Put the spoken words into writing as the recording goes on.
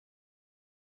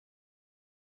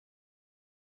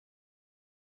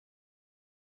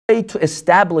to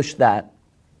establish that,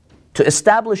 to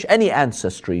establish any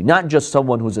ancestry, not just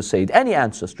someone who's a Sayyid, any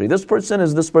ancestry. This person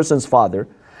is this person's father.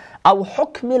 أو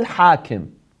حكم الحاكم.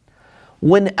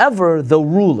 Whenever the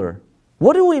ruler,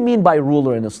 what do we mean by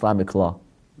ruler in Islamic law?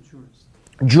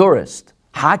 Jurist.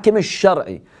 Hakim is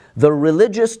shar'i, the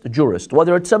religious jurist,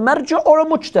 whether it's a marja or a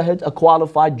mujtahid, a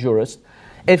qualified jurist.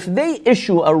 If they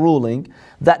issue a ruling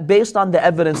that based on the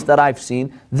evidence that I've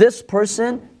seen, this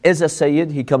person is a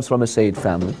Sayyid, he comes from a Sayyid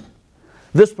family,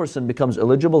 this person becomes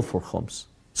eligible for Khums.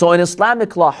 So in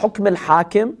Islamic law, hukm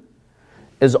al-hakim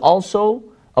is also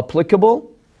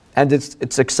applicable and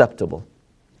it's acceptable.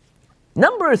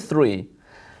 Number 3,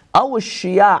 أو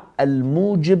الشياع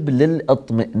الموجب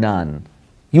للإطمئنان.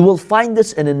 You will find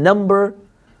this in a number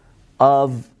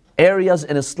of areas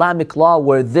in Islamic law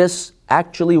where this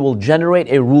actually will generate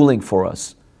a ruling for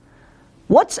us.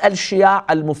 What's al-shiya'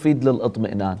 al-mufid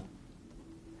lil-itmi'nan?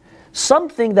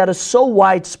 Something that is so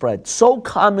widespread, so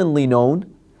commonly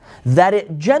known, that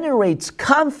it generates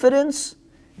confidence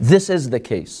this is the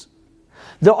case.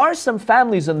 There are some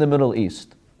families in the Middle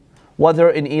East, whether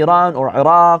in Iran or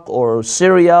Iraq or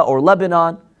Syria or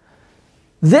Lebanon,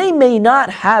 they may not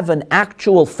have an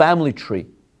actual family tree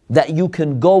that you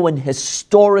can go and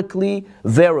historically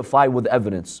verify with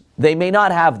evidence. They may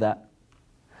not have that.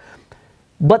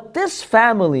 But this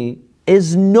family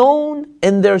is known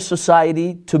in their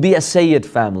society to be a Sayyid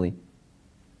family,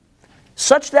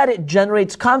 such that it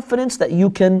generates confidence that you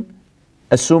can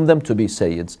assume them to be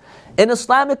Sayyids. In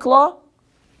Islamic law,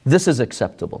 this is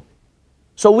acceptable.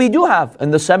 So we do have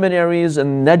in the seminaries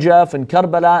in Najaf and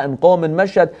Karbala and Qom and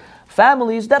Mashhad,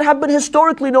 families that have been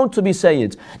historically known to be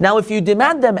Sayyids. Now if you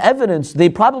demand them evidence, they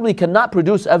probably cannot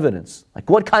produce evidence. Like,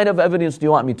 what kind of evidence do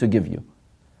you want me to give you?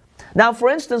 Now for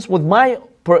instance, with my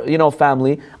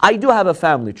family, I do have a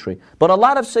family tree. But a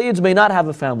lot of Sayyids may not have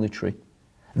a family tree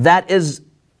that is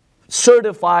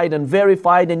certified and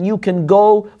verified, and you can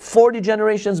go 40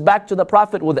 generations back to the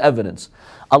Prophet with evidence.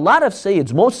 A lot of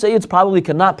Sayyids, most Sayyids probably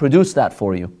cannot produce that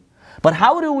for you. But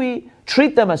how do we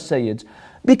treat them as Sayyids?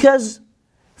 Because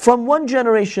from one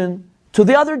generation to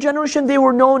the other generation, they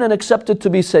were known and accepted to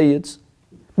be Sayyids.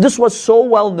 This was so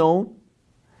well known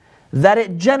that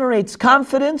it generates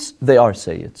confidence, they are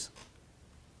Sayyids.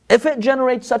 If it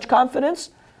generates such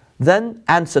confidence, then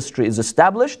ancestry is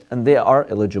established and they are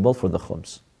eligible for the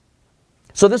Khums.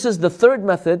 So this is the third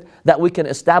method that we can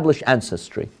establish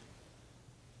ancestry.